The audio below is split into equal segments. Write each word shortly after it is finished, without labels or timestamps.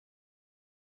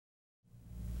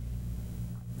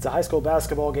It's a high school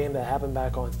basketball game that happened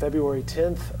back on February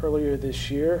 10th earlier this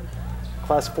year.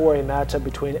 Class 4A matchup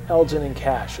between Elgin and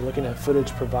Cash. You're looking at footage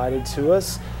provided to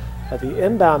us at the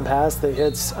inbound pass that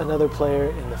hits another player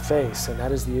in the face, and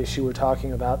that is the issue we're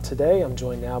talking about today. I'm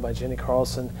joined now by Jenny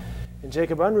Carlson and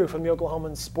Jacob Unruh from the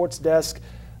Oklahoman Sports Desk.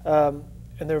 And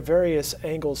there are various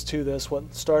angles to this.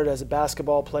 What started as a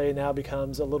basketball play now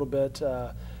becomes a little bit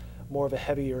more of a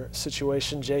heavier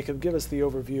situation. Jacob, give us the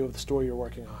overview of the story you're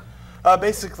working on.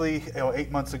 Basically, 8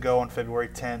 months ago on February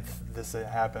 10th, this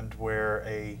happened where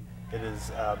it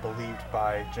is believed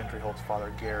by Gentry Holt's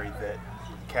father, Gary, that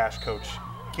Cash coach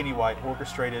Kenny White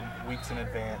orchestrated weeks in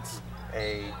advance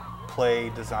a play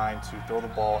designed to throw the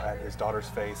ball at his daughter's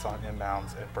face on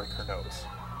inbounds and break her nose.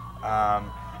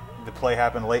 The play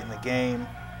happened late in the game.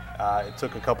 It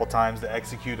took a couple times to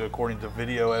execute according to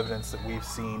video evidence that we've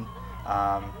seen.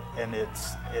 And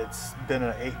it's been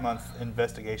an 8-month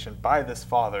investigation by this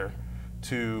father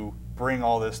to bring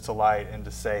all this to light and to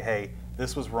say, hey,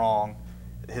 this was wrong.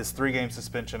 His 3-game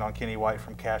suspension on Kenny White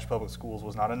from Cash Public Schools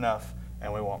was not enough,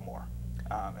 and we want more.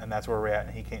 And that's where we're at,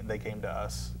 and they came to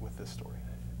us with this story.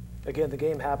 Again, the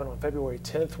game happened on February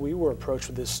 10th. We were approached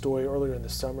with this story earlier in the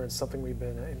summer, and something we've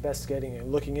been investigating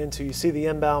and looking into. You see the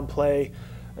inbound play.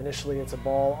 Initially, it's a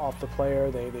ball off the player.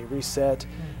 They reset.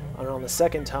 And on the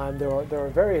second time, there are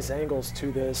various angles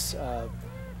to this,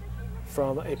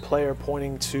 from a player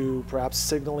pointing to perhaps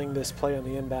signaling this play on the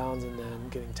inbounds and then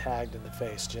getting tagged in the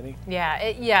face. Jenny?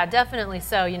 Yeah, definitely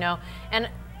so, And,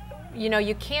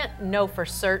 you can't know for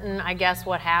certain, I guess,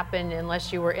 what happened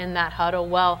unless you were in that huddle.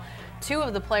 Well, 2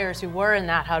 of the players who were in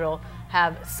that huddle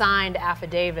have signed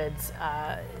affidavits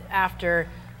after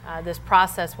this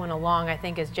process went along. I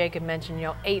think, as Jacob mentioned,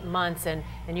 8 months, and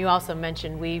you also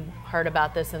mentioned we heard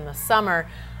about this in the summer.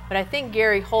 But I think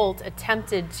Gary Holt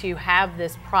attempted to have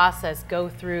this process go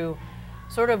through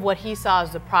sort of what he saw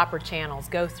as the proper channels,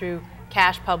 go through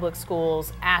Cash Public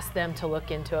Schools, ask them to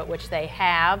look into it, which they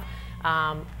have.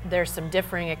 There's some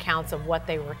differing accounts of what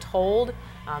they were told.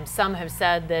 Some have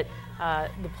said that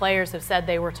the players have said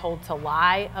they were told to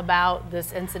lie about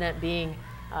this incident being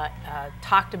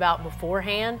talked about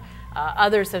beforehand.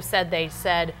 Others have said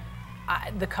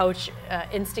the coach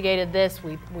instigated this.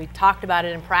 We talked about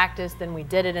it in practice, then we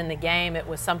did it in the game. It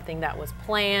was something that was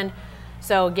planned.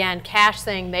 So again, Cash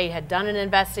saying they had done an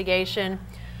investigation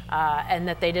and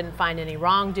that they didn't find any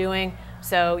wrongdoing.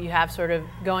 So you have sort of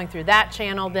going through that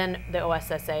channel. Then the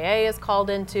OSSAA is called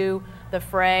into the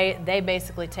fray. They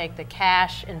basically take the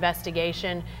Cash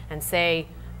investigation and say,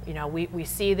 we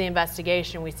see the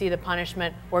investigation, we see the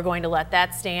punishment, we're going to let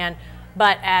that stand.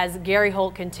 But as Gary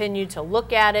Holt continued to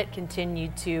look at it,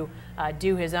 continued to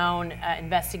do his own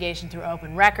investigation through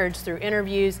open records, through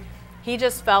interviews, he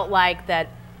just felt like that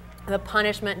the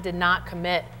punishment did not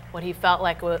commit what he felt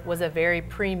like was a very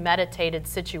premeditated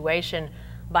situation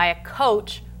by a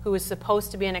coach who was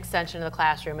supposed to be an extension of the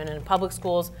classroom, and in a public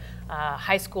schools,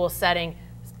 high school setting,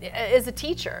 is a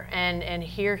teacher. And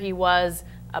here he was,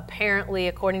 apparently,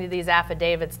 according to these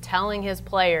affidavits, telling his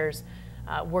players,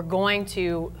 we're going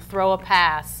to throw a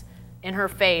pass in her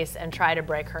face and try to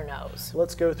break her nose.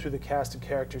 Let's go through the cast of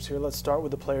characters here. Let's start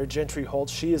with the player, Gentry Holt.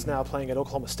 She is now playing at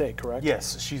Oklahoma State, correct?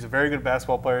 Yes, she's a very good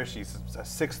basketball player. She's a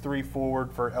 6'3"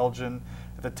 forward for Elgin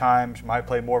at the time. She might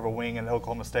play more of a wing in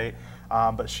Oklahoma State,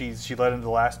 but she led into the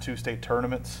last 2 state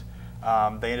tournaments.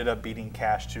 They ended up beating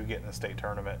Cash to get in the state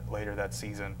tournament later that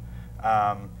season.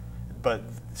 But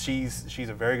she's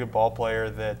a very good ball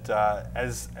player that,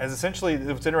 as essentially,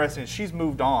 what's interesting is she's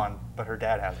moved on, but her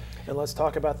dad hasn't. And let's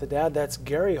talk about the dad. That's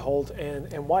Gary Holt,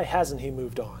 and why hasn't he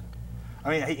moved on? I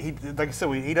mean, he like I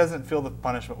said, he doesn't feel the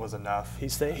punishment was enough.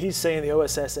 He's saying the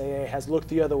OSSAA has looked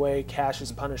the other way.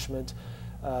 Cash's punishment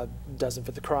doesn't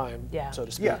fit the crime, so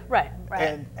to speak. Yeah, right.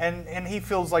 And he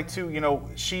feels like too,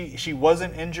 she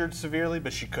wasn't injured severely,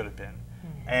 but she could have been.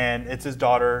 And it's his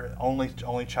daughter,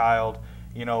 only child.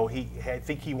 I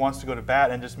think he wants to go to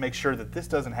bat and just make sure that this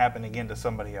doesn't happen again to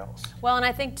somebody else. Well, and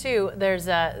I think, too, there's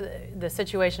the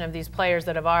situation of these players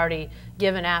that have already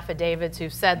given affidavits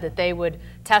who've said that they would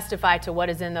testify to what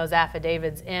is in those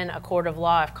affidavits in a court of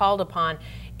law if called upon.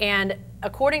 And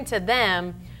according to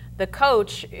them, the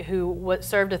coach who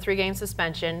served a 3-game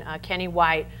suspension, Kenny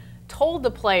White, told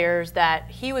the players that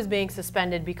he was being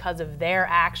suspended because of their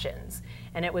actions,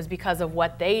 and it was because of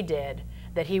what they did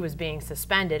that he was being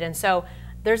suspended. And so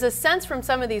there's a sense from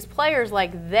some of these players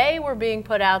like they were being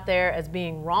put out there as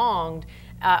being wronged,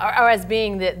 or as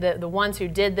being the ones who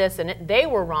did this, and they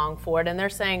were wrong for it. And they're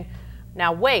saying,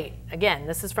 now wait, again,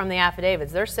 this is from the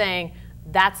affidavits, they're saying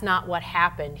that's not what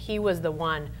happened. He was the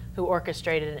one who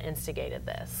orchestrated and instigated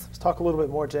this. Let's talk a little bit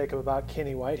more, Jacob, about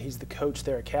Kenny White. He's the coach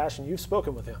there at Cache, and you've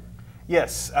spoken with him.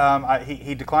 Yes,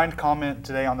 he declined to comment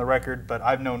today on the record, but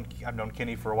I've known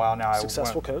Kenny for a while now.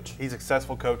 Successful coach. He's a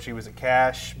successful coach. He was at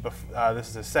Cache. This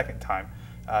is his second time.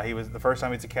 He was the first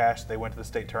time he was at Cache. They went to the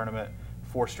state tournament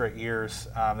 4 straight years.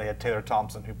 They had Taylor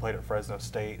Thompson, who played at Fresno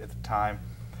State at the time,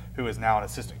 who is now an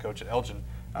assistant coach at Elgin,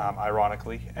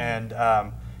 ironically. And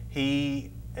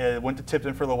he went to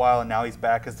Tipton for a little while, and now he's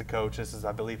back as the coach. This is,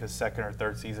 I believe, his 2nd or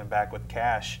 3rd season back with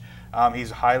Cache.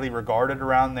 He's highly regarded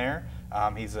around there.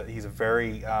 He's a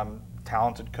very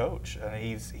talented coach, and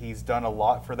he's done a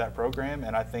lot for that program,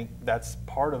 and I think that's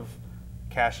part of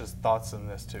Cache's thoughts in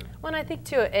this too. Well, and I think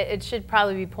too, it should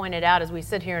probably be pointed out as we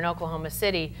sit here in Oklahoma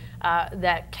City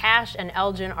that Cache and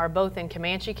Elgin are both in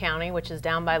Comanche County, which is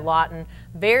down by Lawton.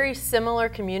 Very similar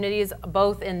communities,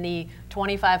 both in the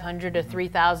 2,500 to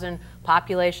 3,000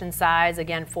 population size.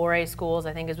 Again, 4A schools,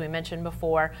 I think, as we mentioned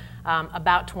before.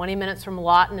 About 20 minutes from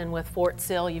Lawton, and with Fort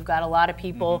Sill, you've got a lot of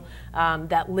people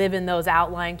that live in those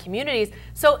outlying communities.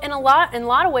 So in a lot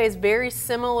of ways, very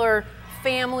similar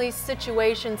families,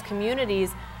 situations,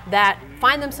 communities that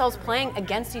find themselves playing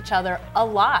against each other a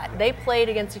lot. They played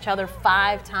against each other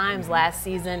 5 times last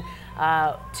season,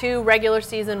 2 regular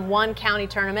season, 1 county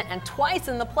tournament, and twice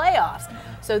in the playoffs.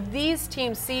 So these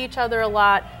teams see each other a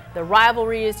lot. The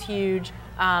rivalry is huge.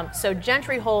 So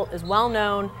Gentry Holt is well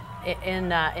known in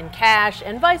Cache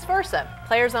and vice versa.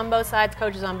 Players on both sides,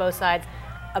 coaches on both sides,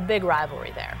 a big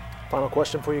rivalry there. Final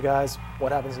question for you guys.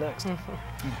 What happens next?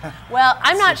 Well,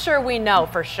 I'm not sure we know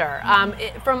for sure.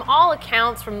 From all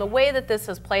accounts, from the way that this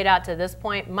has played out to this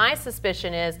point, my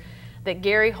suspicion is that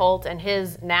Gary Holt and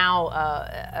his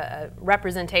now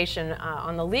representation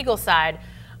on the legal side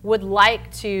would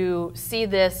like to see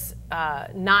this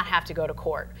not have to go to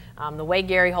court. The way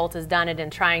Gary Holt has done it in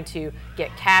trying to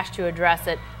get Cache to address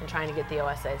it and trying to get the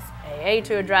OSAA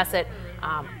to address it,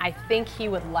 I think he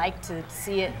would like to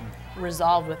see it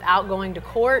resolved without going to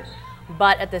court,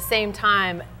 but at the same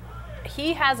time,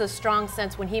 he has a strong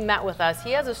sense, when he met with us,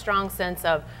 he has a strong sense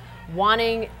of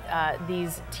wanting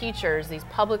these teachers, these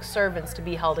public servants, to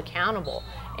be held accountable.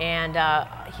 And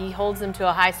he holds them to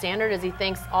a high standard, as he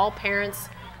thinks all parents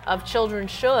of children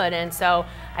should. And so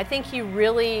I think he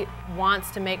really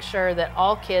wants to make sure that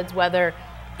all kids, whether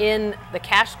in the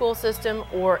Cache school system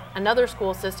or another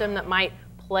school system that might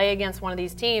play against one of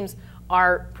these teams,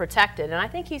 are protected. And I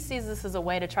think he sees this as a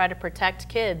way to try to protect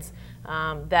kids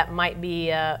that might be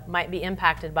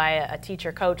impacted by a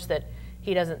teacher coach that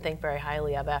he doesn't think very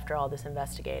highly of after all this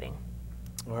investigating.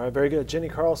 All right, very good. Jenny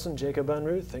Carlson, Jacob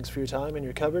Unruh, thanks for your time and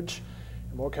your coverage.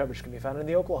 And more coverage can be found in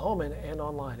the Oklahoman and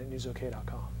online at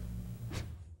newsok.com.